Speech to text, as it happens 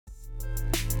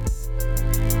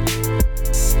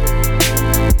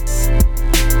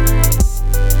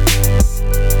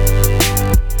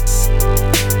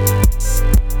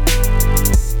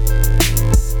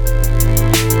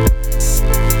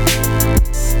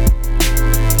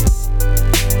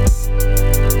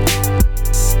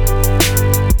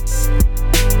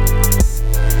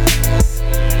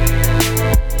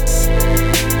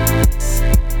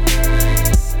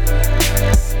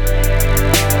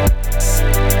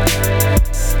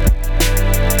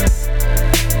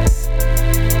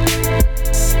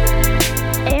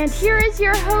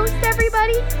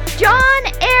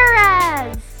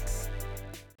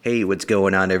Hey, what's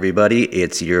going on, everybody?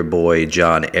 It's your boy,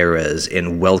 John Erez,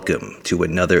 and welcome to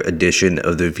another edition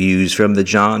of the Views from the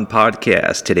John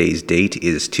podcast. Today's date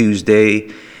is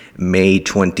Tuesday, May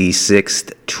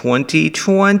 26th,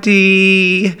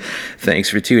 2020.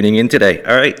 Thanks for tuning in today.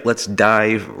 All right, let's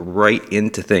dive right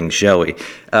into things, shall we?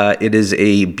 It is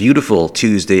a beautiful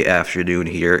Tuesday afternoon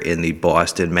here in the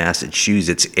Boston,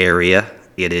 Massachusetts area.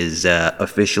 It is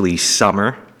officially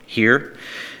summer here.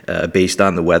 Based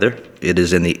on the weather, it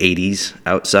is in the 80s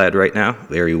outside right now,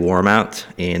 very warm out,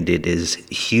 and it is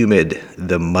humid.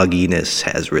 The mugginess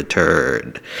has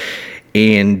returned.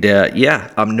 And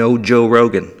I'm no Joe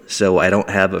Rogan, so I don't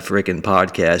have a freaking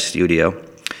podcast studio.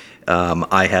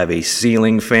 I have a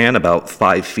ceiling fan about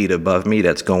 5 feet above me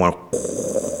that's going.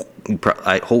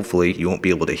 Hopefully, you won't be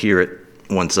able to hear it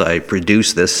once I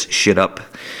produce this shit up,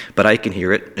 but I can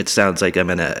hear it. It sounds like I'm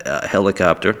in a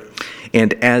helicopter.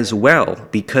 And as well,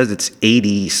 because it's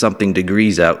 80-something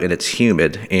degrees out and it's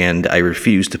humid, and I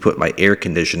refuse to put my air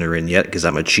conditioner in yet because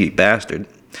I'm a cheap bastard,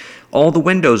 all the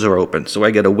windows are open. So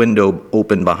I got a window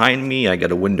open behind me, I got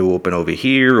a window open over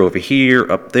here,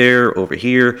 up there, over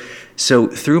here. So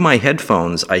through my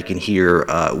headphones, I can hear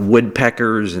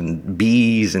woodpeckers and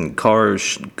bees and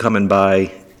cars coming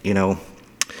by, you know.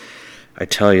 I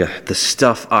tell you, the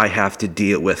stuff I have to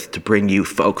deal with to bring you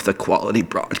folk the quality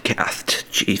broadcast.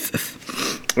 Jesus.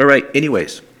 All right,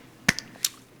 anyways,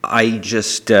 I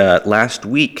just, last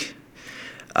week,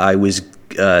 I was,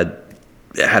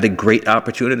 had a great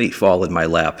opportunity fall in my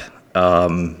lap.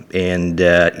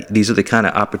 These are the kind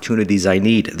of opportunities I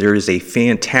need. There is a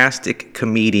fantastic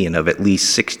comedian of at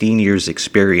least 16 years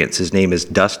experience. His name is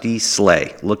Dusty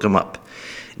Slay. Look him up.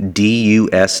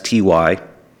 D-U-S-T-Y.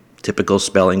 Typical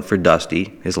spelling for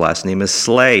Dusty. His last name is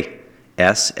Slay,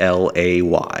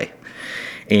 S-L-A-Y.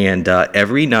 And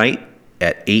every night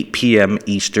at 8 p.m.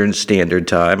 Eastern Standard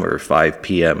Time or 5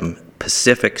 p.m.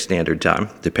 Pacific Standard Time,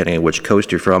 depending on which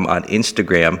coast you're from, on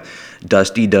Instagram,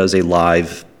 Dusty does a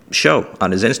live show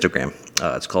on his Instagram.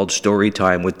 It's called Story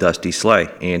Time with Dusty Slay.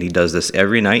 And he does this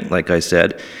every night, like I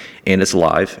said, and it's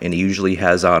live. And he usually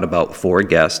has on about 4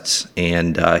 guests.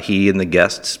 And he and the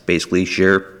guests basically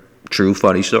share true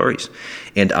funny stories,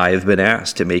 and I have been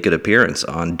asked to make an appearance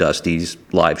on Dusty's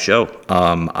live show.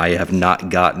 I have not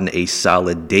gotten a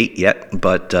solid date yet,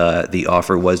 but the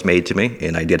offer was made to me,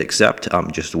 and I did accept. I'm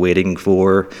just waiting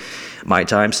for my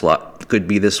time slot. Could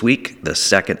be this week. The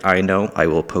second I know, I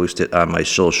will post it on my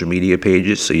social media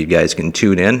pages so you guys can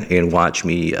tune in and watch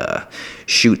me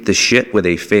shoot the shit with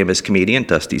a famous comedian,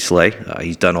 Dusty Slay.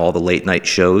 He's done all the late night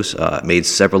shows, made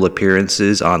several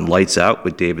appearances on Lights Out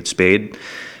with David Spade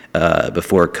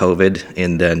before COVID,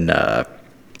 and then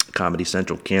Comedy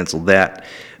Central canceled that.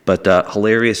 But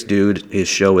hilarious dude. His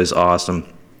show is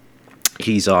awesome.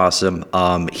 He's awesome.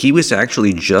 He was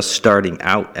actually just starting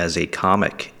out as a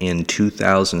comic in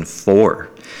 2004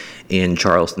 in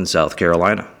Charleston, South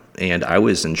Carolina. And I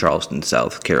was in Charleston,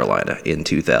 South Carolina in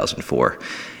 2004.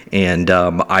 And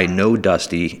I know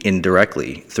Dusty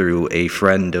indirectly through a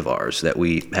friend of ours that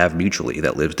we have mutually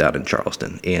that lives down in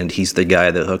Charleston. And he's the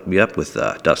guy that hooked me up with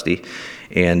Dusty.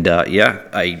 And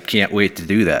I can't wait to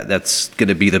do that. That's going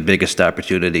to be the biggest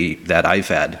opportunity that I've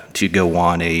had to go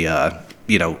on a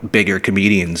bigger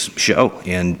comedian's show.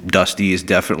 And Dusty is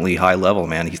definitely high level,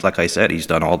 man. He's, like I said, he's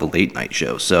done all the late night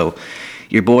shows. So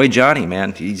your boy Johnny,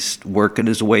 man, he's working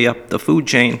his way up the food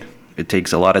chain. It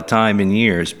takes a lot of time and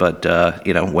years, but,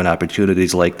 when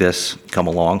opportunities like this come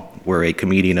along, where a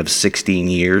comedian of 16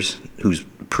 years, who's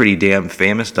pretty damn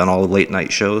famous, done all the late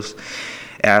night shows,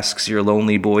 asks your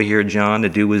lonely boy here, John, to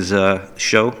do his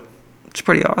show, it's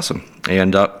pretty awesome.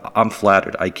 And I'm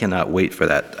flattered. I cannot wait for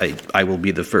that. I will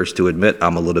be the first to admit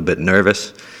I'm a little bit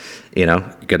nervous.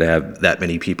 Gonna have that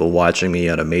many people watching me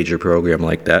on a major program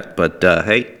like that. But,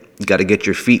 hey, you got to get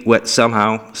your feet wet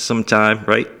somehow, sometime,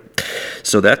 right?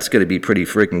 So that's going to be pretty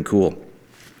freaking cool.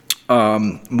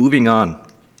 Moving on,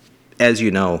 as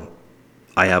you know,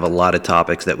 I have a lot of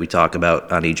topics that we talk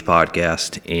about on each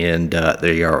podcast, and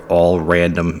they are all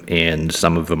random, and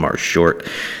some of them are short.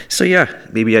 So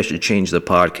maybe I should change the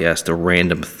podcast to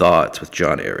Random Thoughts with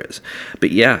John Erez.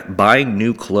 But buying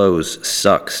new clothes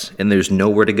sucks, and there's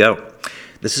nowhere to go.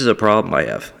 This is a problem I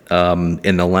have.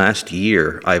 In the last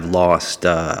year, I've lost,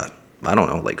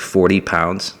 40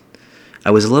 pounds. I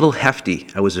was a little hefty.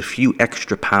 I was a few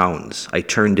extra pounds. I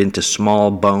turned into small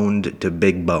boned to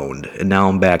big boned, and now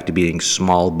I'm back to being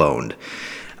small boned.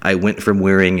 I went from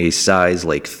wearing a size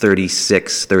like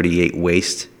 36, 38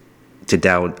 waist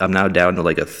to I'm now down to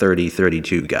like a 30,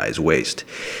 32 guy's waist.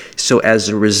 So as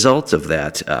a result of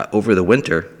that, over the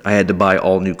winter, I had to buy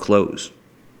all new clothes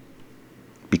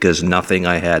because nothing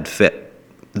I had fit.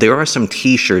 There are some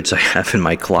t-shirts I have in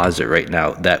my closet right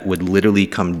now that would literally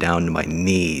come down to my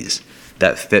knees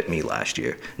that fit me last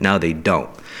year. Now they don't.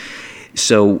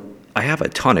 So I have a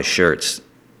ton of shirts,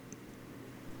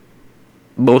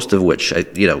 most of which,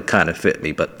 kind of fit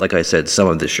me. But like I said, some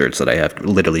of the shirts that I have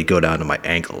literally go down to my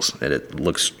ankles, and it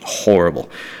looks horrible.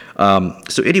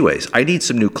 So anyways, I need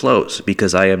some new clothes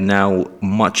because I am now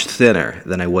much thinner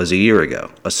than I was a year ago,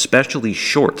 especially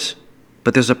shorts.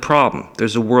 But there's a problem.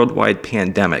 There's a worldwide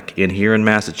pandemic, and here in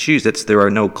Massachusetts, there are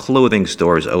no clothing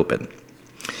stores open.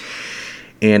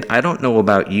 And I don't know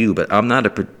about you, but I'm not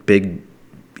a big,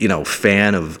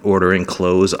 fan of ordering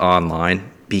clothes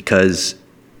online because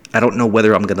I don't know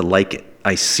whether I'm going to like it.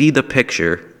 I see the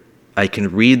picture, I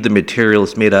can read the material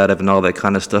it's made out of and all that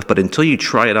kind of stuff, but until you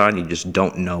try it on, you just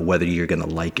don't know whether you're going to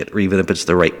like it or even if it's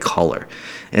the right color.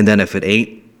 And then if it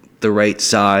ain't the right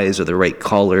size or the right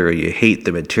color, or you hate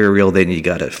the material, then you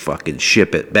gotta fucking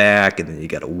ship it back, and then you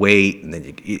gotta wait, and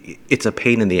then it's a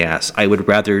pain in the ass. I would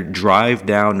rather drive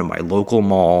down to my local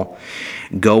mall,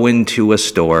 go into a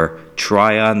store,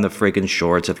 try on the friggin'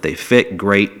 shorts. If they fit,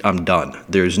 great, I'm done.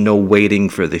 There's no waiting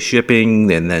for the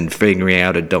shipping and then figuring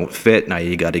out it don't fit. Now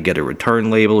you gotta get a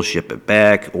return label, ship it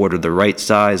back, order the right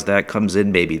size, that comes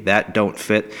in, maybe that don't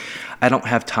fit. I don't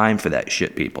have time for that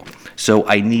shit, people. So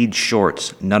I need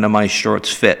shorts. None of my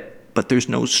shorts fit, but there's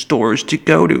no stores to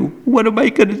go to. What am I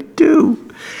gonna do?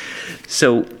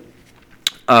 So,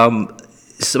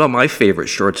 some of my favorite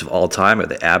shorts of all time are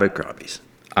the Abercrombies.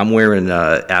 I'm wearing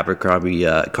Abercrombie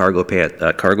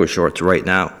cargo shorts right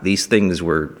now. These things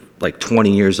were like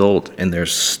 20 years old, and they're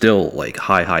still like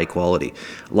high quality.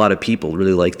 A lot of people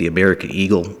really like the American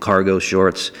Eagle cargo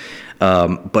shorts.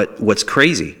 But what's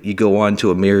crazy, you go on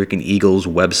to American Eagle's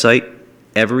website,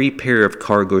 every pair of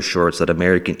cargo shorts that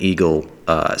American Eagle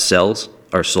sells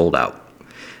are sold out.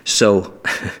 So,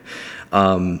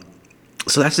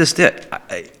 so that's just it.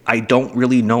 I don't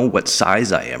really know what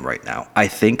size I am right now. I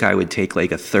think I would take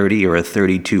like a 30 or a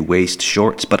 32 waist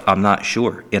shorts, but I'm not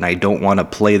sure. And I don't want to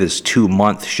play this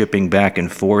 2-month shipping back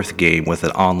and forth game with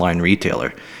an online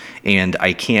retailer. And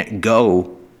I can't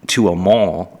go to a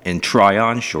mall and try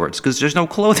on shorts because there's no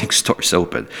clothing stores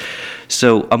open.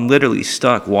 So I'm literally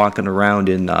stuck walking around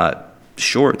in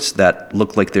shorts that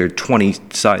look like they're 20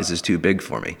 sizes too big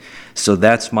for me. So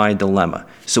that's my dilemma.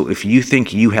 So if you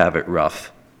think you have it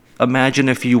rough, imagine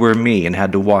if you were me and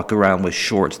had to walk around with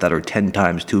shorts that are 10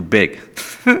 times too big.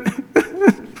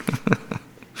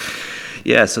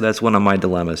 Yeah, so that's one of my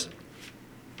dilemmas.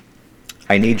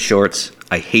 I need shorts.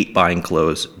 I hate buying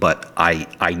clothes, but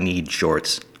I need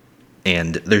shorts.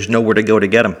 And there's nowhere to go to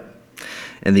get them.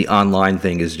 And the online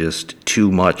thing is just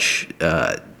too much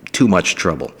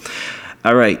trouble.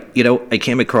 All right, I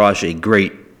came across a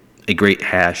great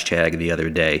hashtag the other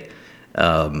day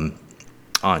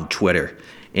on Twitter.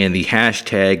 And the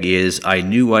hashtag is, I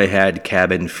knew I had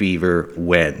cabin fever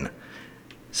when.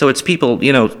 So it's people,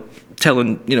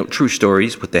 telling, true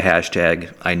stories with the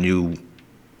hashtag, I knew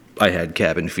I had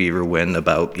cabin fever when,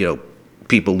 about,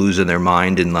 people losing their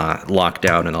mind in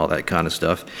lockdown and all that kind of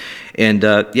stuff. And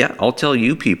I'll tell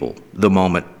you people the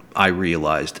moment I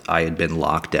realized I had been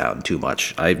locked down too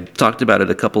much. I've talked about it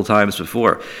a couple times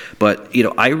before, but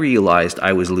I realized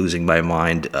I was losing my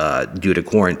mind due to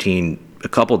quarantine a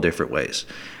couple different ways.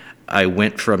 I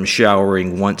went from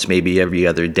showering once, maybe every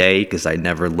other day, because I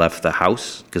never left the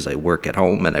house because I work at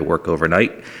home and I work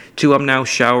overnight, to I'm now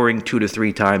showering 2 to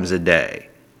 3 times a day,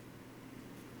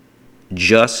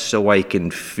 just so I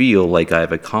can feel like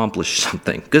I've accomplished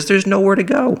something, because there's nowhere to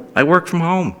go. I work from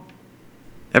home.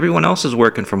 Everyone else is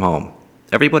working from home.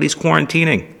 Everybody's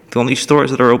quarantining. The only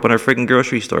stores that are open are friggin'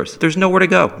 grocery stores. There's nowhere to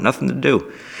go, nothing to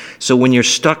do. So when you're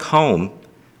stuck home,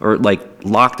 or like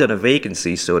locked in a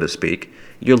vacancy, so to speak,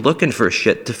 you're looking for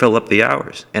shit to fill up the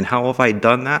hours. And how have I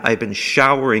done that? I've been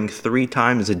showering 3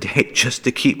 times a day just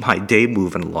to keep my day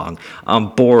moving along. I'm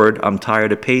bored. I'm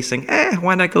tired of pacing.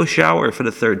 Why not go shower for the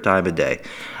 3rd time a day?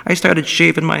 I started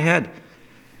shaving my head.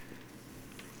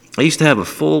 I used to have a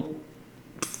full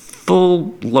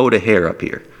load of hair up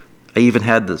here. I even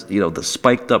had the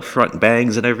spiked up front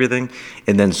bangs and everything.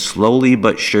 And then slowly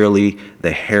but surely,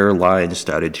 the hairline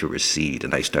started to recede,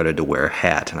 and I started to wear a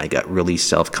hat, and I got really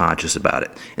self-conscious about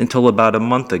it. Until about a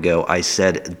month ago, I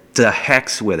said, "To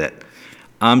hex with it.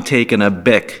 I'm taking a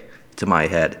Bic to my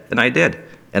head." And I did.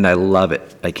 And I love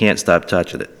it. I can't stop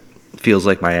touching it. It feels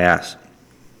like my ass,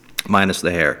 minus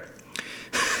the hair.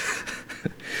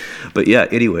 But yeah,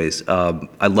 anyways,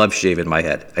 I love shaving my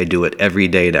head. I do it every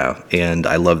day now, and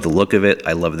I love the look of it.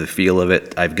 I love the feel of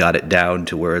it. I've got it down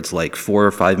to where it's like 4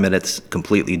 or 5 minutes,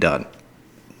 completely done.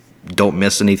 Don't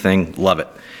miss anything. Love it.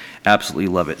 Absolutely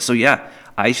love it. So yeah,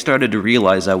 I started to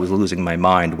realize I was losing my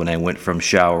mind when I went from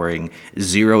showering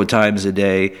 0 times a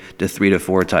day to 3 to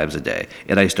 4 times a day.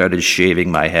 And I started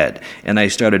shaving my head. And I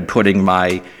started putting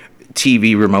my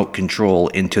TV remote control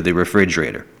into the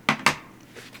refrigerator.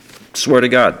 Swear to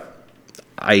God.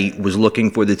 I was looking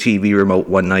for the TV remote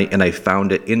one night and I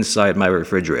found it inside my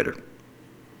refrigerator.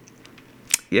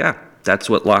 Yeah, that's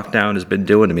what lockdown has been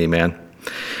doing to me, man.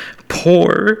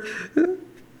 Poor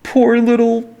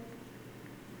little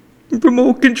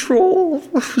remote control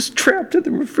was trapped in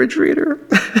the refrigerator.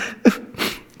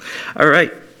 All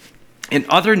right. In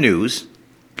other news,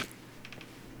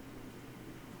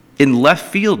 in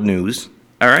left field news,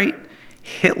 all right,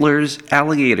 Hitler's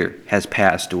alligator has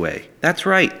passed away. That's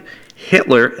right.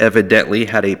 Hitler evidently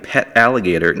had a pet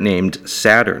alligator named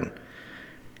Saturn.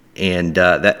 And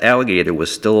that alligator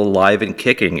was still alive and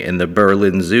kicking in the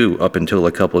Berlin Zoo up until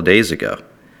a couple of days ago.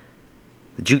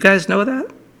 Did you guys know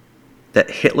that? That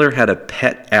Hitler had a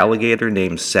pet alligator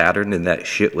named Saturn and that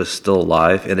shit was still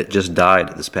alive and it just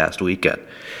died this past weekend.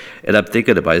 And I'm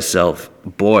thinking to myself,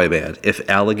 boy, man, if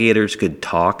alligators could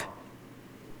talk,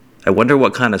 I wonder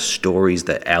what kind of stories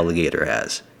that alligator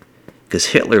has. Because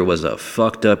Hitler was a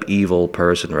fucked up evil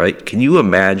person, right? Can you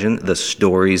imagine the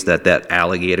stories that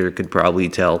alligator could probably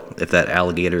tell if that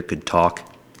alligator could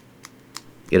talk?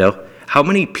 You know, how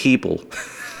many people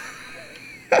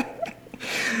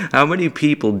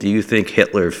do you think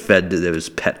Hitler fed to his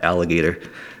pet alligator?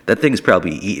 That thing's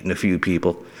probably eaten a few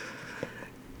people.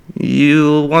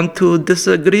 You want to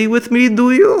disagree with me,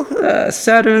 do you?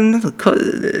 Saturn,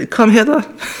 come hither.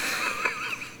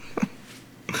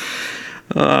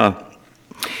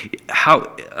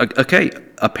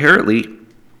 Apparently,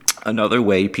 another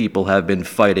way people have been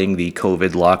fighting the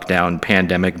COVID lockdown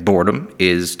pandemic boredom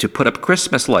is to put up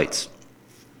Christmas lights.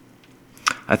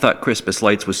 I thought Christmas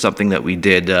lights was something that we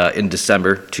did in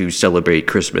December to celebrate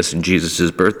Christmas and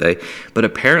Jesus' birthday, but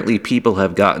apparently people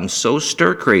have gotten so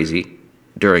stir crazy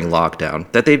during lockdown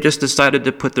that they've just decided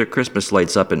to put their Christmas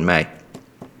lights up in May,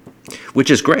 which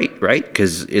is great, right?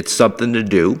 Because it's something to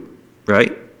do,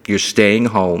 right? You're staying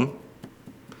home,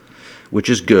 which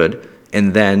is good.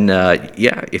 And then,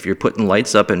 if you're putting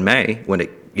lights up in May, when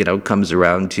it comes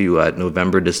around to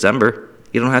November, December,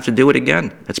 you don't have to do it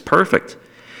again. That's perfect.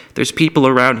 There's people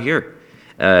around here.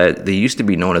 They used to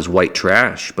be known as white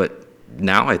trash, but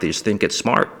now I just think it's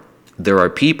smart. There are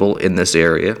people in this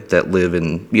area that live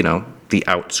in, the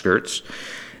outskirts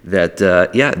that,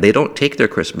 they don't take their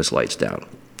Christmas lights down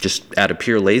just out of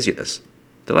pure laziness.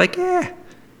 They're like,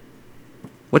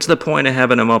 what's the point of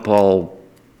having them up all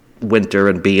winter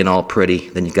and being all pretty?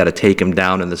 Then you got to take them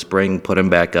down in the spring, put them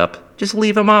back up. Just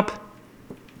leave them up.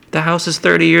 The house is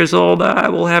 30 years old. I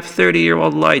will have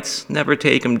 30-year-old lights. Never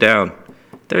take them down.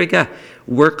 There you go.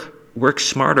 Work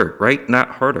smarter, right? Not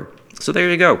harder. So there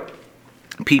you go.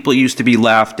 People used to be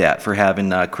laughed at for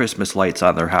having Christmas lights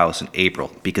on their house in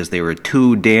April because they were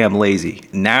too damn lazy.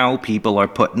 Now people are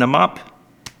putting them up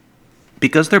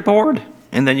because they're bored.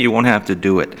 And then you won't have to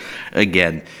do it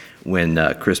again when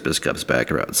Christmas comes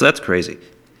back around. So that's crazy.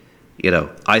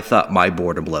 I thought my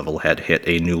boredom level had hit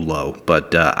a new low,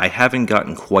 but I haven't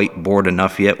gotten quite bored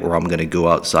enough yet where I'm going to go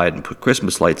outside and put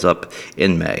Christmas lights up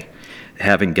in May.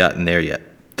 Haven't gotten there yet.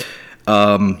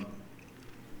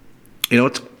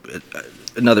 It's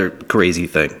another crazy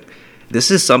thing.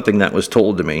 This is something that was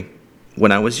told to me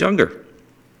when I was younger.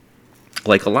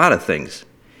 Like a lot of things.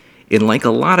 And like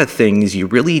a lot of things, you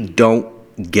really don't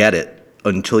get it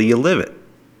until you live it.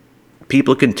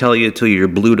 People can tell you till you're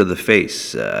blue to the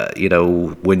face,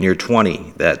 when you're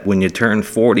 20, that when you turn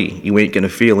 40, you ain't going to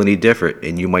feel any different.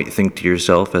 And you might think to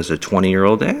yourself as a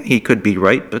 20-year-old, he could be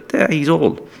right, but he's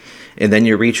old. And then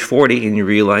you reach 40 and you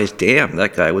realize, damn,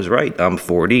 that guy was right. I'm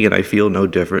 40 and I feel no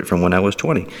different from when I was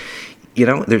 20.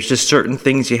 There's just certain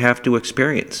things you have to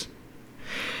experience.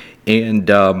 And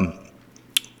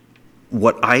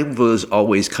what I was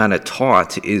always kind of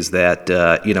taught is that,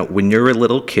 when you're a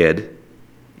little kid,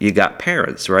 you got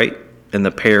parents, right? And the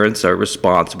parents are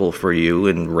responsible for you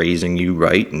and raising you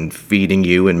right and feeding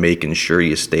you and making sure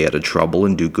you stay out of trouble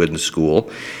and do good in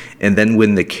school. And then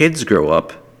when the kids grow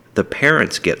up, the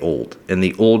parents get old. And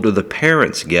the older the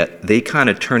parents get, they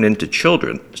kind of turn into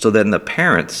children. So then the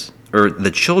parents, or the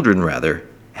children rather,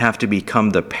 have to become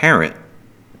the parent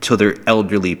to their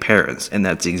elderly parents. And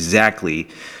that's exactly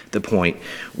the point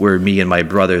where me and my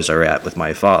brothers are at with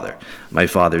my father. My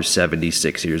father's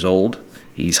 76 years old.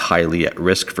 He's highly at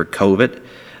risk for COVID.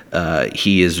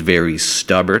 He is very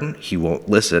stubborn. He won't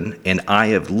listen. And I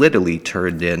have literally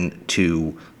turned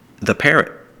into the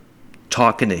parent,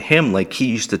 talking to him like he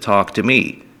used to talk to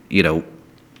me,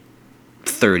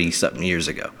 30-something years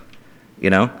ago,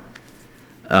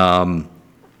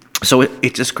 So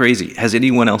it's just crazy. Has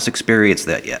anyone else experienced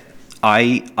that yet?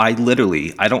 I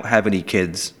literally, I don't have any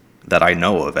kids that I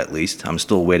know of, at least. I'm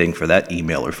still waiting for that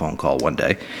email or phone call one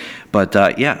day. But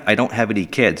yeah, I don't have any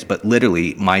kids, but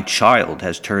literally my child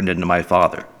has turned into my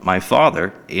father. My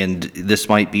father, and this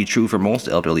might be true for most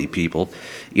elderly people,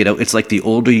 it's like the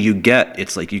older you get,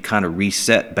 it's like you kind of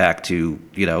reset back to,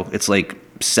 it's like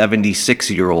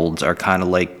 76-year-olds are kind of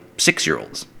like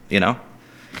 6-year-olds,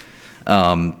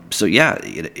 So yeah,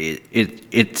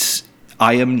 it's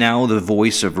I am now the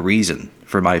voice of reason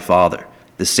for my father.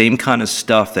 The same kind of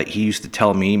stuff that he used to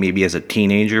tell me maybe as a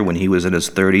teenager when he was in his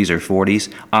 30s or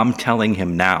 40s, I'm telling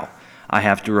him now. I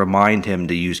have to remind him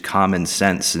to use common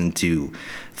sense and to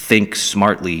think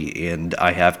smartly, and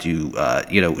I have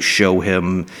to, show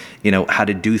him, how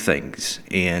to do things,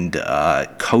 and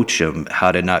coach him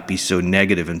how to not be so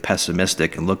negative and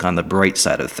pessimistic and look on the bright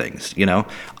side of things.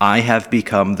 I have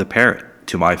become the parent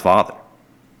to my father,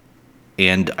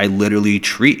 and I literally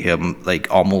treat him like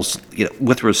almost,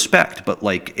 with respect, but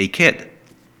like a kid,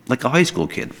 like a high school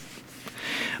kid.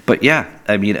 But yeah,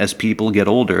 I mean, as people get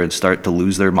older and start to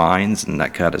lose their minds and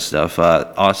that kind of stuff,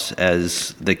 us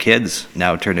as the kids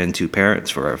now turn into parents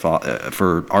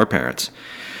for our parents.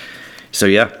 So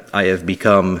yeah, I have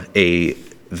become a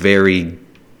very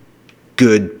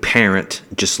good parent,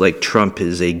 just like Trump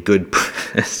is a good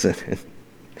president.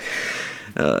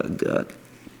 Oh God.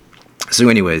 So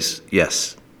anyways,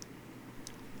 yes,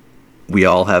 we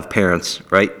all have parents,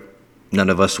 right? None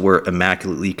of us were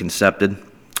immaculately conceived,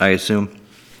 I assume.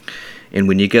 And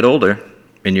when you get older,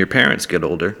 and your parents get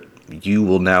older, you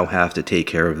will now have to take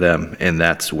care of them, and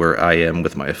that's where I am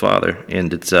with my father.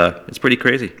 And it's pretty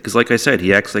crazy, because like I said,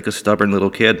 he acts like a stubborn little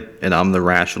kid, and I'm the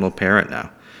rational parent now.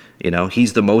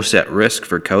 He's the most at risk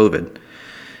for COVID,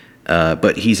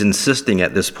 but he's insisting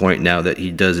at this point now that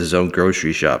he does his own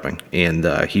grocery shopping, and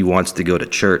he wants to go to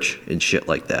church and shit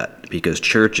like that, because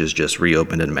church is just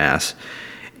reopened en masse.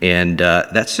 And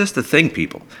that's just the thing,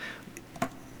 people.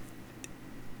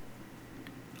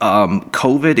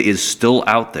 COVID is still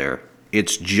out there.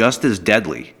 It's just as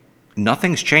deadly.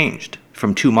 Nothing's changed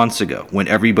from 2 months ago when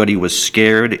everybody was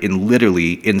scared and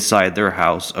literally inside their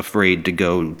house, afraid to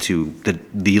go to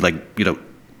the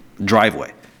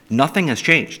driveway. Nothing has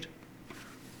changed.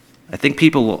 I think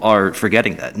people are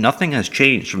forgetting that. Nothing has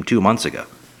changed from 2 months ago.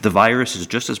 The virus is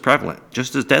just as prevalent,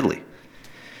 just as deadly.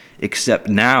 Except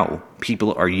now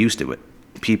people are used to it.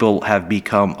 People have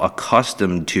become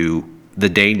accustomed to the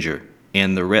danger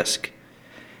and the risk.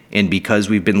 And because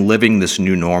we've been living this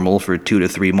new normal for 2 to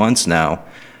 3 months now,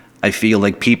 I feel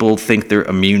like people think they're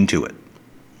immune to it.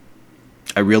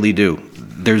 I really do.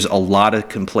 There's a lot of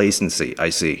complacency I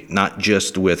see, not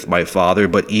just with my father,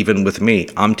 but even with me.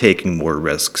 I'm taking more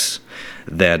risks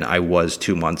than I was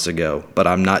 2 months ago, but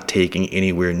I'm not taking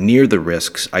anywhere near the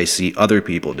risks I see other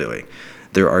people doing.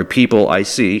 There are people I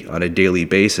see on a daily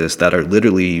basis that are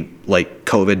literally like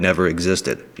COVID never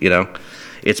existed,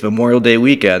 It's Memorial Day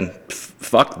weekend.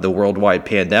 Fuck the worldwide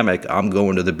pandemic. I'm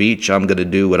going to the beach. I'm going to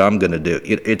do what I'm going to do.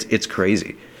 It's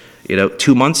crazy.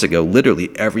 2 months ago, literally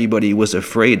everybody was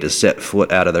afraid to set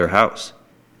foot out of their house.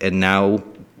 And now,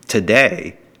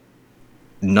 today,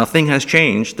 nothing has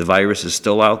changed. The virus is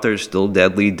still out there, still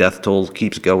deadly. Death toll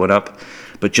keeps going up.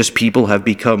 But just people have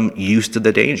become used to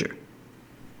the danger.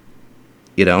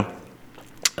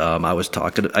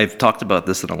 I've talked about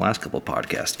this in the last couple of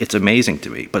podcasts. It's amazing to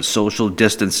me, but social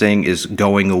distancing is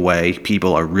going away.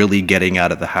 People are really getting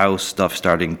out of the house, stuff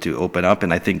starting to open up,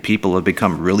 and I think people have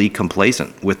become really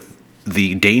complacent with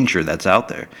the danger that's out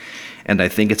there. And I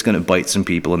think it's going to bite some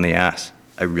people in the ass.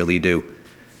 I really do.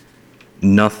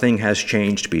 Nothing has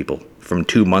changed, people, from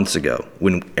 2 months ago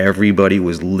when everybody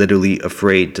was literally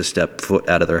afraid to step foot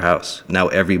out of their house. Now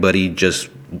everybody just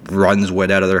runs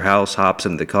wet out of their house, hops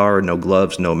in the car, no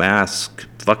gloves, no mask,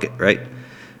 fuck it, right?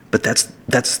 But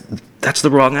that's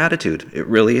the wrong attitude. It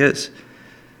really is.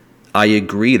 I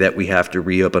agree that we have to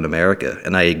reopen America,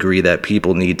 and I agree that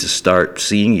people need to start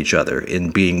seeing each other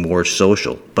and being more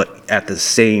social. But at the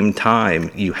same time,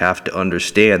 you have to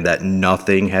understand that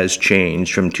nothing has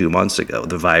changed from 2 months ago.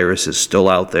 The virus is still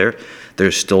out there.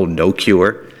 There's still no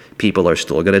cure. People are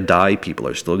still going to die. People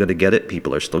are still going to get it.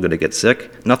 People are still going to get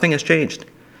sick. Nothing has changed.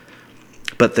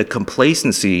 But the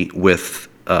complacency with,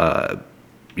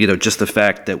 just the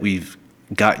fact that we've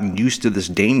gotten used to this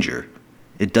danger,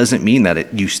 it doesn't mean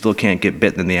that you still can't get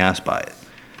bitten in the ass by it.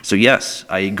 So yes,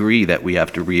 I agree that we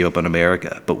have to reopen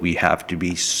America, but we have to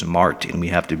be smart and we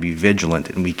have to be vigilant,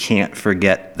 and we can't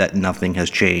forget that nothing has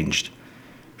changed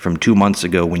from 2 months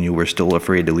ago when you were still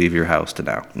afraid to leave your house to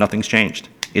now. Nothing's changed.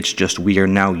 It's just we are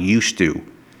now used to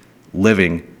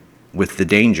living with the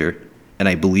danger, And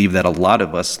I believe that a lot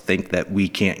of us think that we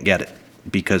can't get it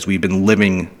because we've been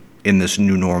living in this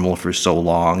new normal for so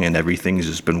long and everything's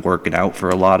just been working out for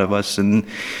a lot of us. And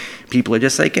people are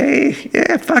just like, hey,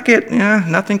 yeah, fuck it. Yeah,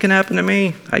 nothing can happen to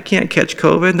me. I can't catch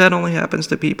COVID. That only happens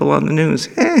to people on the news.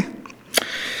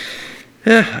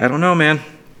 Yeah, I don't know, man.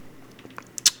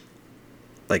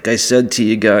 Like I said to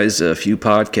you guys a few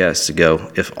podcasts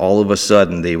ago, if all of a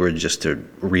sudden they were just to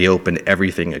reopen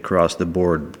everything across the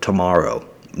board tomorrow,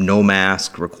 no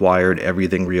mask required,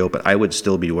 everything reopened, I would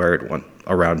still be wearing one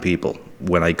around people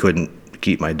when I couldn't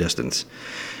keep my distance.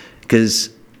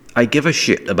 Because I give a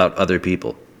shit about other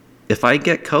people. If I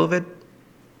get COVID,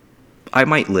 I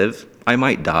might live. I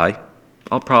might die.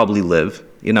 I'll probably live,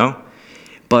 you know?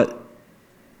 But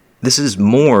this is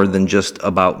more than just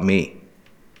about me.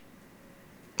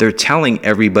 They're telling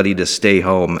everybody to stay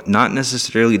home, not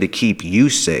necessarily to keep you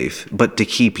safe, but to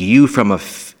keep you from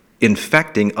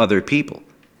infecting other people.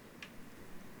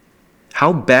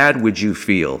 How bad would you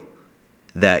feel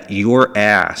that your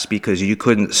ass, because you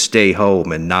couldn't stay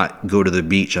home and not go to the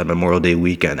beach on Memorial Day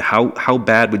weekend, how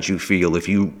bad would you feel if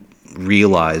you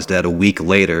realized that a week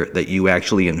later that you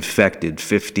actually infected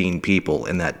 15 people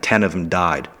and that 10 of them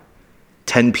died?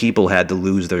 10 people had to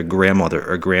lose their grandmother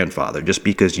or grandfather just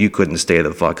because you couldn't stay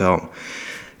the fuck home.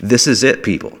 This is it,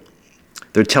 people.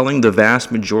 They're telling the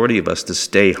vast majority of us to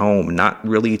stay home, not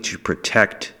really to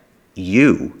protect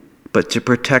you, but to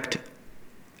protect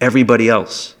everybody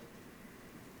else.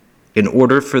 In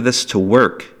order for this to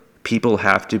work, people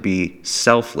have to be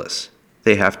selfless.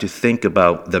 They have to think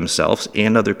about themselves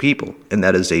and other people, and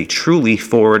that is a truly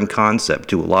foreign concept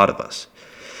to a lot of us.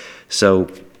 So,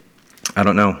 I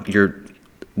don't know,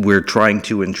 we're trying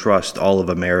to entrust all of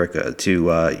America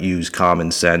to use common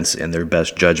sense and their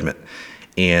best judgment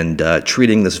and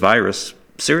treating this virus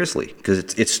seriously, because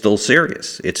it's still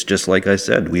serious. It's just like I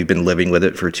said, we've been living with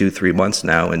it for 2-3 months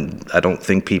now, and I don't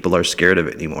think people are scared of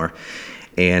it anymore.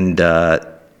 And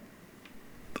on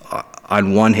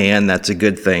one hand, that's a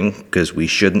good thing because we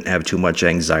shouldn't have too much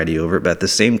anxiety over it. But at the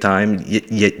same time,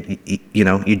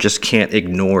 you just can't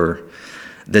ignore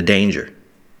the danger.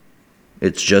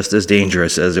 It's just as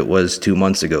dangerous as it was 2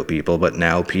 months ago, people. But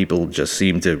now people just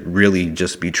seem to really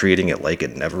just be treating it like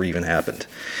it never even happened.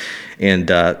 And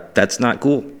that's not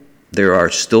cool. There are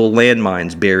still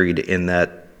landmines buried in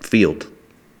that field.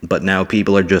 But now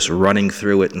people are just running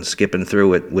through it and skipping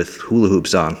through it with hula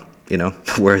hoops on,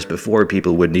 whereas before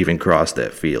people wouldn't even cross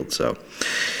that field. So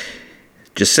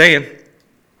just saying,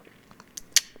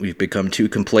 we've become too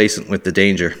complacent with the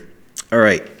danger. All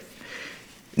right.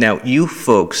 Now, you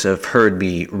folks have heard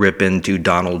me rip into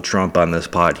Donald Trump on this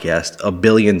podcast a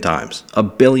billion times. A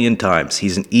billion times.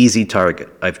 He's an easy target.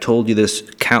 I've told you this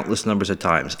countless numbers of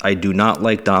times. I do not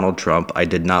like Donald Trump. I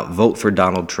did not vote for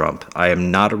Donald Trump. I am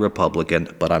not a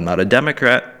Republican, but I'm not a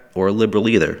Democrat or a liberal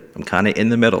either. I'm kind of in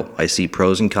the middle. I see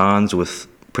pros and cons with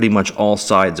pretty much all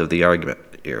sides of the argument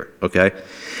here, okay?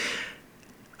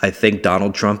 I think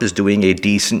Donald Trump is doing a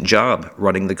decent job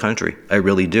running the country. I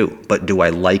really do. But do I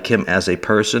like him as a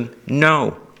person?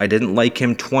 No. I didn't like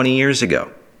him 20 years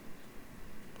ago.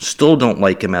 Still don't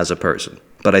like him as a person.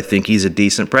 But I think he's a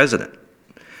decent president.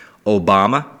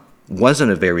 Obama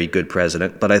wasn't a very good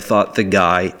president, but I thought the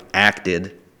guy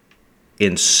acted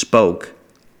and spoke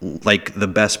like the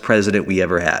best president we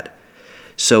ever had.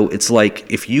 So it's like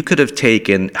if you could have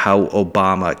taken how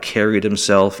Obama carried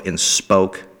himself and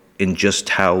spoke and just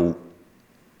how,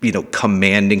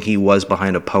 commanding he was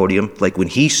behind a podium. Like when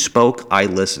he spoke, I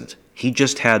listened. He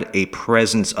just had a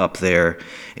presence up there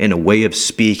and a way of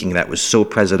speaking that was so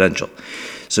presidential.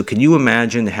 So can you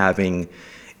imagine having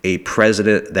a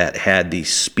president that had the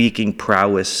speaking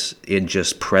prowess and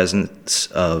just presence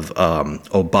of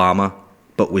Obama,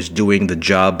 but was doing the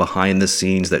job behind the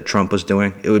scenes that Trump was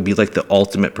doing? It would be like the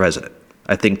ultimate president.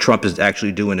 I think Trump is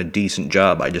actually doing a decent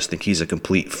job. I just think he's a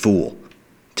complete fool,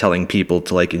 telling people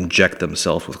to inject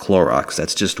themselves with Clorox.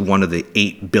 That's just one of the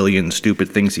 8 billion stupid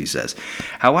things he says.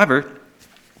 However,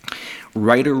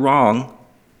 right or wrong,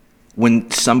 when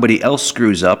somebody else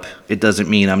screws up, it doesn't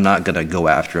mean I'm not going to go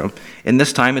after him. And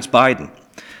this time it's Biden.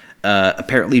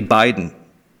 Apparently Biden,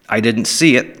 I didn't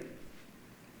see it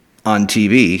on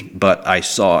TV, but I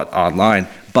saw it online.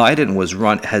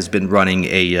 Biden has been running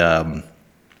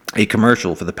a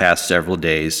commercial for the past several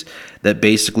days that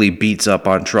basically beats up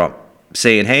on Trump,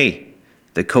 saying, hey,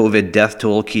 the COVID death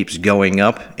toll keeps going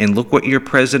up, and look what your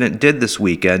president did this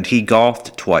weekend. He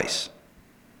golfed twice.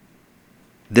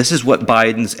 This is what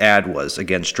Biden's ad was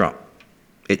against Trump.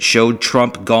 It showed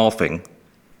Trump golfing,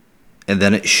 and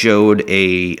then it showed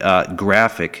a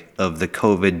graphic of the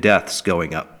COVID deaths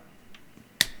going up.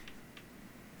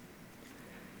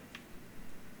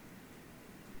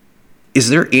 Is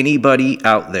there anybody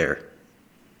out there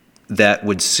that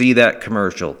would see that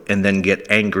commercial and then get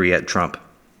angry at Trump?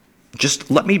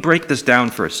 Just let me break this down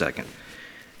for a second.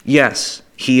 Yes,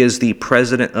 he is the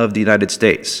President of the United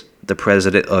States. The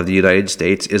President of the United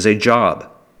States is a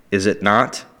job, is it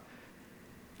not?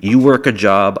 You work a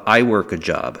job, I work a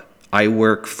job. I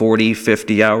work 40,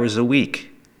 50 hours a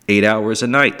week, 8 hours a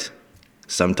night,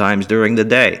 sometimes during the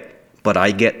day. But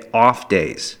I get off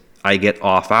days. I get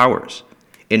off hours.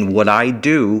 And what I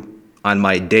do on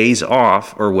my days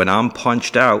off or when I'm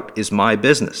punched out is my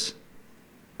business.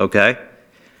 Okay?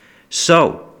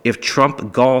 So, if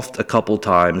Trump golfed a couple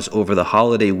times over the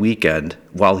holiday weekend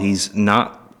while he's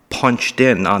not punched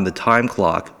in on the time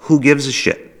clock, who gives a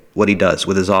shit what he does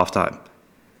with his off time?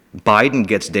 Biden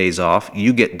gets days off,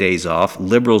 you get days off,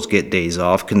 liberals get days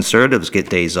off, conservatives get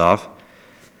days off.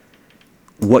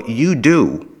 What you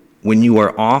do when you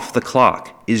are off the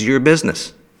clock is your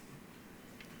business.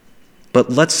 But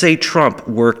let's say Trump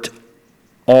worked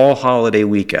all holiday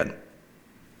weekend,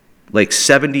 like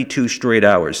 72 straight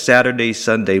hours, Saturday,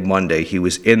 Sunday, Monday, he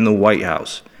was in the White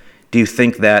House. Do you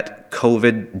think that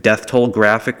COVID death toll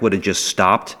graphic would have just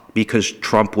stopped because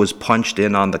Trump was punched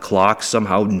in on the clock?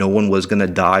 Somehow no one was going to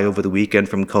die over the weekend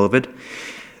from COVID?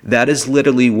 That is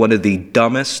literally one of the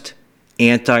dumbest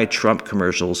anti-Trump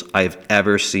commercials I've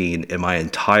ever seen in my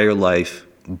entire life,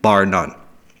 bar none.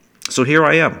 So here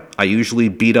I am. I usually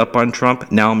beat up on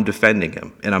Trump. Now I'm defending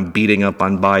him, and I'm beating up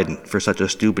on Biden for such a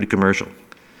stupid commercial.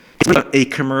 It's a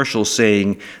commercial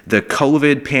saying the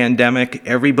COVID pandemic,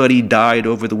 everybody died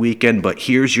over the weekend, but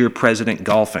here's your president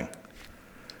golfing.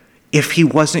 If he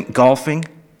wasn't golfing,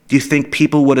 do you think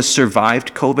people would have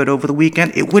survived COVID over the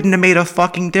weekend? It wouldn't have made a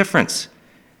fucking difference.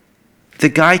 The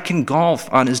guy can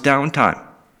golf on his downtime.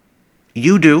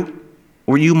 You do,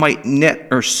 or you might knit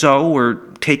or sew or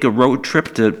take a road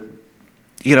trip to,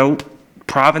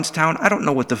 Provincetown. I don't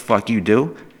know what the fuck you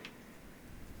do.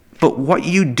 But what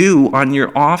you do on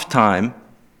your off time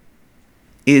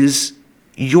is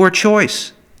your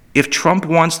choice. If Trump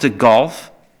wants to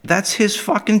golf, that's his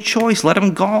fucking choice. Let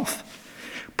him golf.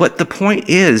 But the point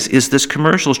is this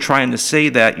commercial's trying to say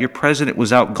that your president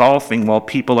was out golfing while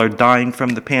people are dying from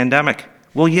the pandemic.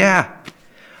 Well, yeah.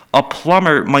 A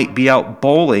plumber might be out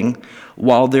bowling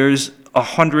while there's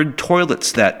 100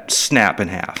 toilets that snap in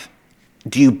half.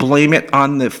 Do you blame it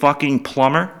on the fucking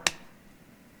plumber?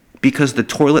 Because the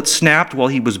toilet snapped while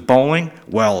he was bowling?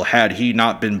 Well, had he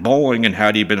not been bowling and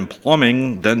had he been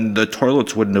plumbing, then the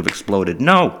toilets wouldn't have exploded.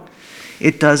 No,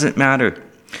 it doesn't matter.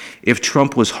 If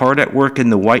Trump was hard at work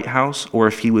in the White House or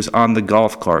if he was on the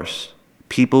golf course,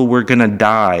 people were going to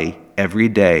die every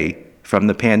day from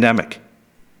the pandemic.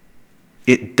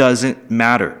 It doesn't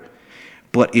matter.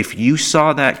 But if you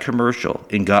saw that commercial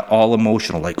and got all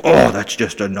emotional, like, oh, that's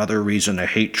just another reason to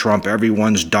hate Trump.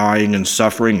 Everyone's dying and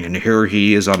suffering, and here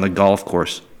he is on the golf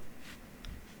course.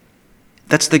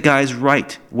 That's the guy's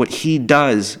right. What he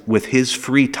does with his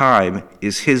free time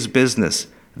is his business.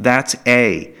 That's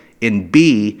A. And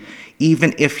B,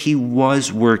 even if he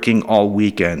was working all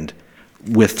weekend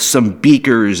with some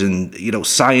beakers and,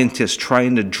 scientists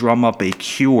trying to drum up a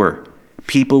cure,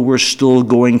 people were still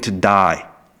going to die.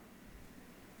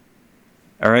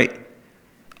 All right?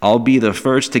 I'll be the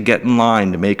first to get in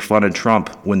line to make fun of Trump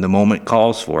when the moment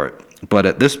calls for it. But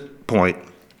at this point,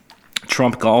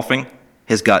 Trump golfing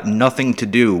has got nothing to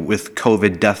do with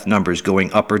COVID death numbers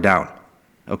going up or down.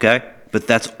 Okay? But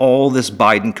that's all this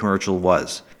Biden commercial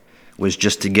was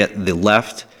just to get the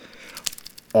left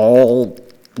all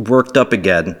worked up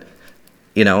again,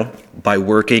 by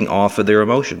working off of their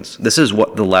emotions. This is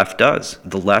what the left does.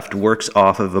 The left works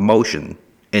off of emotion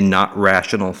and not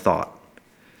rational thought.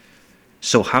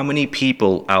 So how many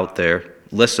people out there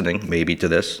listening maybe to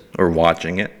this or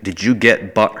watching it, did you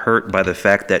get butthurt by the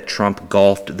fact that Trump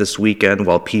golfed this weekend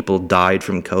while people died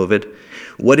from COVID?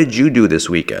 What did you do this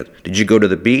weekend? Did you go to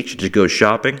the beach? Did you go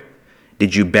shopping?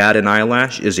 Did you bat an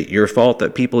eyelash? Is it your fault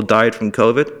that people died from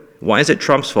COVID? Why is it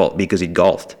Trump's fault? Because he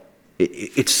golfed.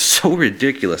 It's so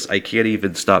ridiculous. I can't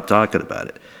even stop talking about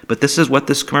it. But this is what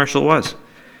this commercial was.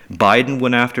 Biden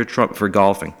went after Trump for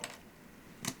golfing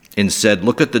and said,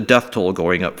 look at the death toll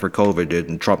going up for COVID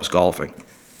and Trump's golfing.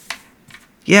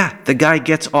 Yeah, the guy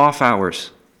gets off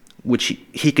hours, which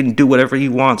he can do whatever he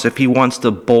wants. If he wants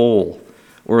to bowl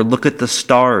or look at the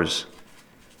stars,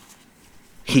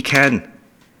 he can.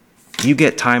 You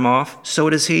get time off, so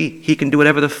does he. He can do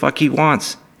whatever the fuck he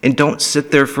wants. And don't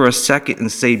sit there for a second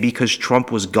and say because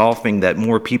Trump was golfing that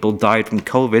more people died from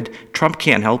COVID. Trump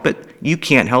can't help it. You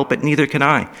can't help it. Neither can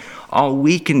I. All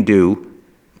we can do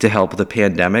to help the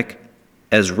pandemic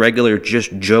as regular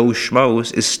just Joe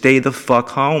Schmoes is stay the fuck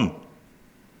home.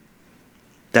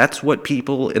 That's what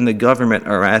people in the government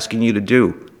are asking you to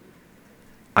do.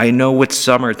 I know it's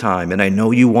summertime, and I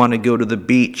know you want to go to the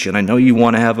beach, and I know you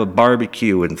want to have a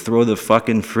barbecue and throw the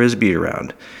fucking frisbee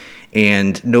around.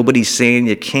 And nobody's saying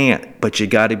you can't, but you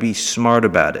got to be smart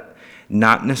about it.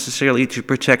 Not necessarily to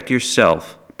protect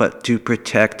yourself, but to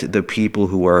protect the people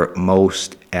who are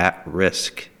most at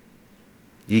risk.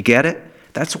 You get it?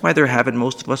 That's why they're having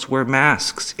most of us wear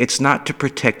masks. It's not to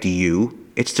protect you,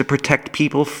 it's to protect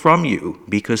people from you,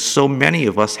 because so many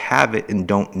of us have it and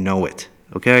don't know it,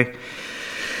 okay?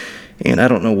 And I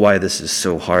don't know why this is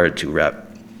so hard to wrap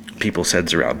people's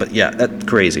heads around, but yeah, that's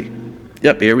crazy.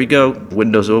 Yep, here we go.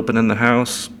 Windows open in the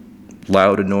house.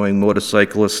 Loud, annoying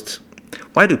motorcyclist.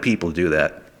 Why do people do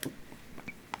that?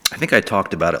 I think I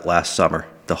talked about it last summer.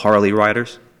 The Harley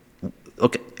riders.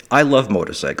 Okay, I love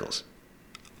motorcycles.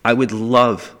 I would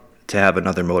love to have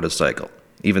another motorcycle,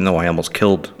 even though I almost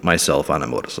killed myself on a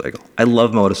motorcycle. I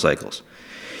love motorcycles.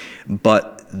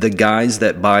 But the guys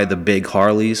that buy the big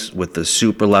Harleys with the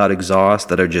super loud exhaust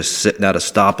that are just sitting at a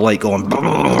stoplight going...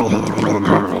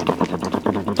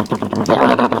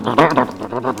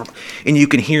 And you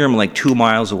can hear them like 2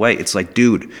 miles away. It's like,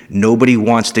 dude, nobody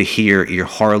wants to hear your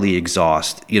Harley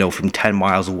exhaust, from 10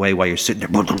 miles away while you're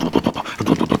sitting there.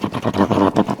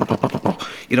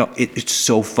 It's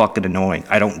so fucking annoying.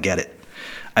 I don't get it.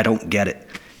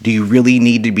 Do you really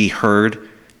need to be heard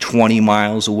 20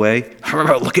 miles away?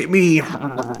 Look at me.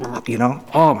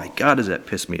 Oh my God, does that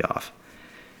piss me off?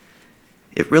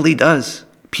 It really does.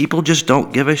 People just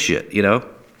don't give a shit,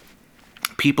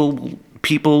 People,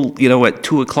 at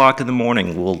 2 o'clock in the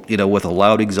morning will, with a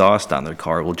loud exhaust on their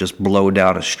car, will just blow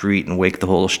down a street and wake the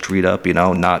whole street up,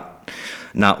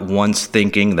 not once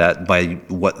thinking that by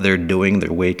what they're doing,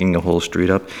 they're waking the whole street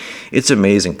up. It's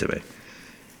amazing to me.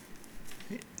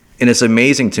 And it's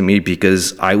amazing to me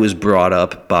because I was brought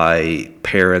up by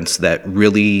parents that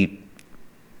really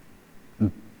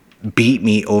beat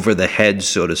me over the head,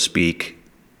 so to speak,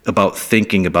 about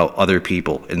thinking about other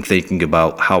people and thinking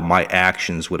about how my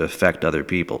actions would affect other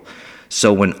people.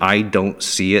 So when I don't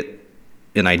see it,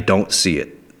 and I don't see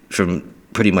it from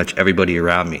pretty much everybody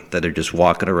around me, that are just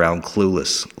walking around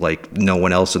clueless, like no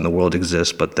one else in the world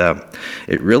exists but them,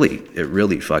 it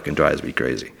really fucking drives me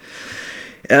crazy.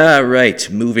 All right,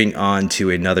 moving on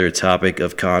to another topic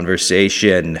of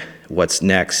conversation. What's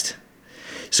next?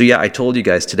 So yeah, I told you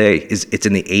guys today, it's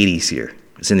in the 80s here.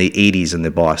 It's in the 80s in the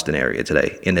Boston area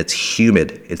today, and it's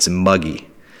humid, it's muggy.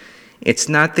 It's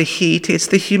not the heat, it's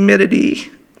the humidity.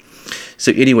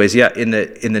 So anyways, yeah, in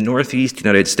the Northeast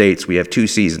United States, we have 2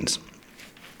 seasons.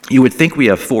 You would think we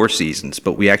have 4 seasons,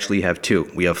 but we actually have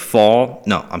 2. We have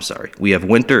we have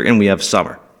winter and we have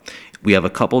summer. We have a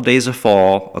couple days of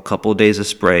fall, a couple days of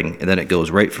spring, and then it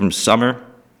goes right from summer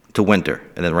to winter,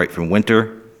 and then right from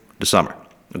winter to summer,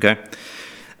 okay?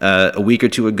 A week or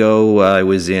 2 ago, I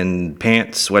was in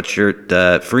pants,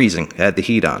 sweatshirt, freezing, had the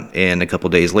heat on. And a couple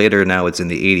days later, now it's in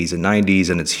the 80s and 90s,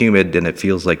 and it's humid, and it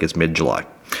feels like it's mid-July.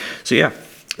 So yeah,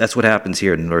 that's what happens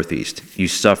here in the Northeast. You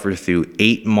suffer through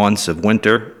 8 months of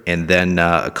winter, and then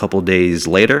a couple days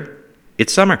later,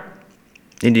 it's summer.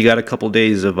 And you got a couple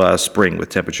days of spring with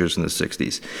temperatures in the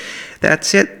 60s.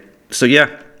 That's it. So yeah.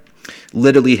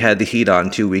 Literally had the heat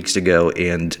on 2 weeks ago,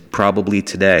 and probably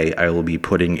today I will be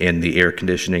putting in the air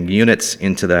conditioning units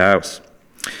into the house.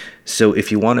 So if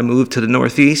you want to move to the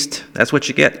Northeast, that's what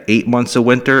you get. 8 months of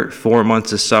winter, 4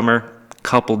 months of summer,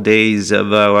 couple days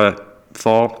of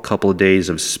fall, couple of days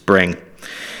of spring.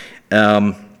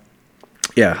 Yeah,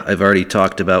 I've already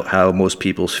talked about how most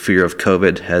people's fear of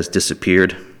COVID has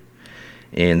disappeared,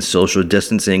 and social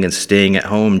distancing and staying at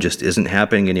home just isn't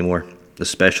happening anymore.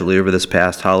 Especially over this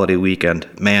past holiday weekend.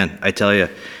 Man, I tell you,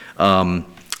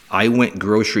 I went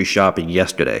grocery shopping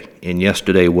yesterday, and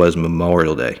yesterday was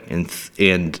Memorial Day, and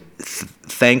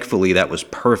thankfully that was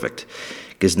perfect,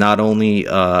 because not only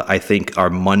I think are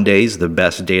Mondays the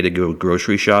best day to go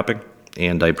grocery shopping,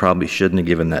 and I probably shouldn't have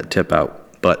given that tip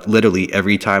out, but literally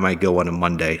every time I go on a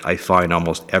Monday, I find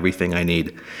almost everything I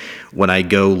need. When I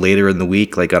go later in the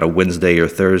week, like on a Wednesday or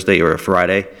Thursday or a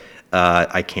Friday,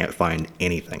 I can't find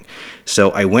anything.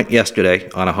 So I went yesterday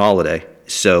on a holiday.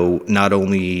 So not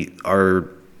only are,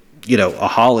 a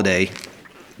holiday,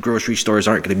 grocery stores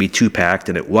aren't going to be too packed,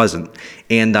 and it wasn't.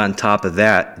 And on top of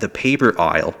that, the paper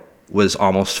aisle was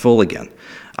almost full again.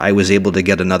 I was able to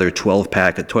get another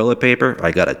 12-pack of toilet paper.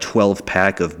 I got a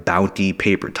 12-pack of Bounty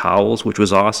paper towels, which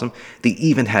was awesome. They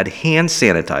even had hand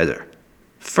sanitizer.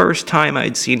 First time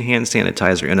I'd seen hand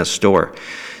sanitizer in a store.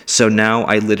 So now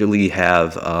I literally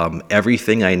have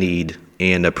everything I need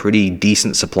and a pretty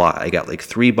decent supply. I got like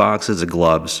 3 boxes of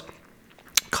gloves,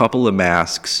 couple of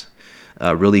masks,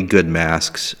 really good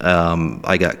masks.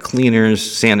 I got cleaners,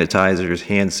 sanitizers,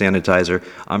 hand sanitizer.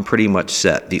 I'm pretty much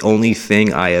set. The only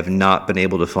thing I have not been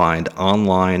able to find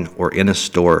online or in a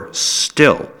store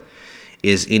still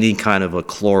is any kind of a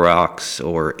Clorox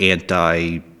or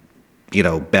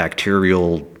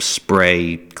bacterial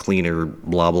spray cleaner,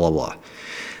 blah, blah, blah.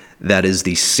 That is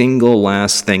the single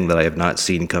last thing that I have not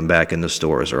seen come back in the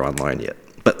stores or online yet.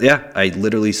 But yeah, I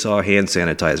literally saw hand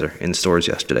sanitizer in stores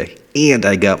yesterday, and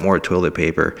I got more toilet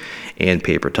paper and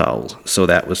paper towels, so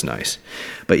that was nice.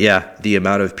 But yeah, the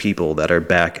amount of people that are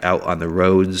back out on the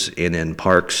roads and in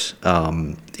parks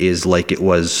is like it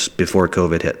was before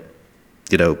COVID hit.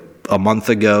 A month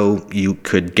ago, you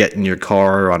could get in your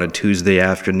car on a Tuesday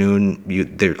afternoon.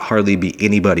 There'd hardly be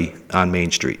anybody on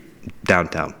Main Street,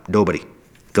 downtown. Nobody.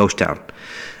 Ghost town.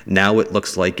 Now it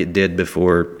looks like it did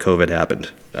before COVID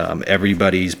happened.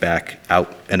 Everybody's back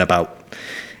out and about,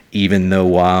 even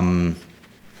though I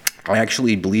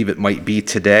actually believe it might be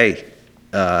today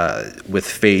with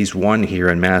phase 1 here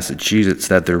in Massachusetts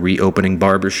that they're reopening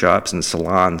barbershops and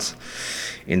salons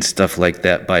and stuff like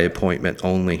that by appointment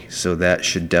only. So that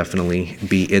should definitely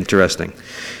be interesting.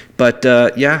 But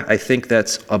yeah, I think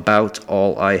that's about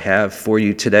all I have for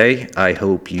you today. I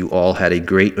hope you all had a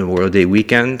great Memorial Day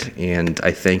weekend, and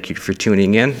I thank you for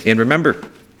tuning in. And remember,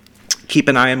 keep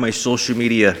an eye on my social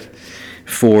media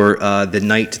for the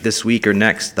night this week or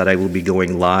next that I will be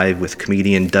going live with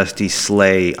comedian Dusty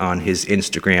Slay on his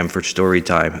Instagram for story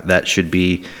time. That should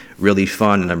be really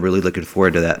fun, and I'm really looking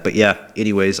forward to that. But yeah,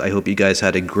 anyways, I hope you guys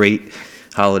had a great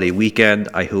holiday weekend.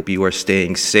 I hope you are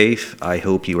staying safe. I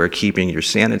hope you are keeping your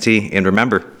sanity. And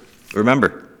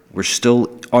remember, we're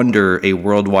still under a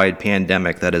worldwide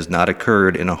pandemic that has not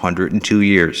occurred in 102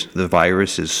 years. The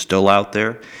virus is still out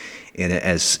there, and it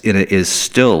is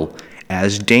still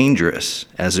as dangerous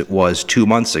as it was 2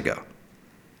 months ago.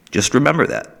 Just remember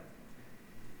that.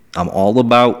 I'm all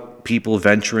about people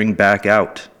venturing back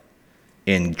out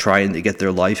and trying to get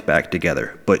their life back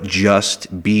together. But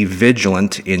just be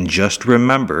vigilant and just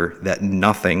remember that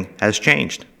nothing has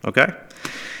changed, okay?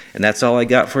 And that's all I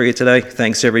got for you today.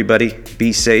 Thanks, everybody.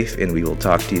 Be safe, and we will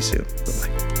talk to you soon.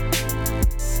 Bye-bye.